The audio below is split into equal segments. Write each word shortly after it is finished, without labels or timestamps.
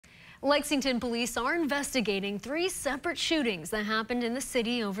Lexington police are investigating 3 separate shootings that happened in the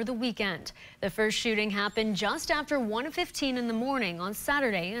city over the weekend. The first shooting happened just after 1:15 in the morning on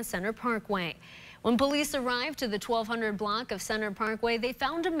Saturday at Center Parkway. When police arrived to the 1200 block of Center Parkway, they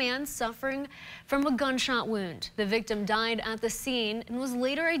found a man suffering from a gunshot wound. The victim died at the scene and was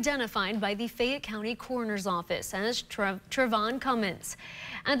later identified by the Fayette County Coroner's Office as Trevon Cummins.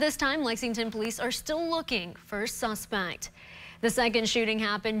 At this time, Lexington police are still looking for a suspect. The second shooting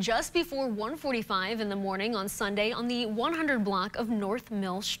happened just before 1:45 in the morning on Sunday on the 100 block of North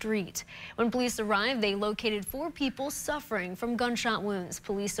Mill Street. When police arrived, they located 4 people suffering from gunshot wounds.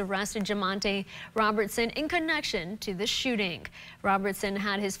 Police arrested Jamonte Robertson in connection to the shooting. Robertson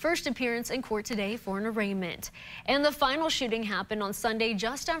had his first appearance in court today for an arraignment. And the final shooting happened on Sunday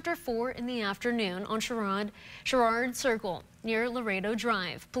just after 4 in the afternoon on Sherrard Circle near Laredo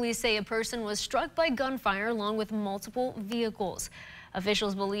Drive. Police say a person was struck by gunfire along with multiple vehicles.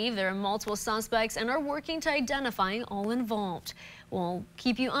 Officials believe there are multiple suspects and are working to identify all involved. We'll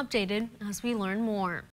keep you updated as we learn more.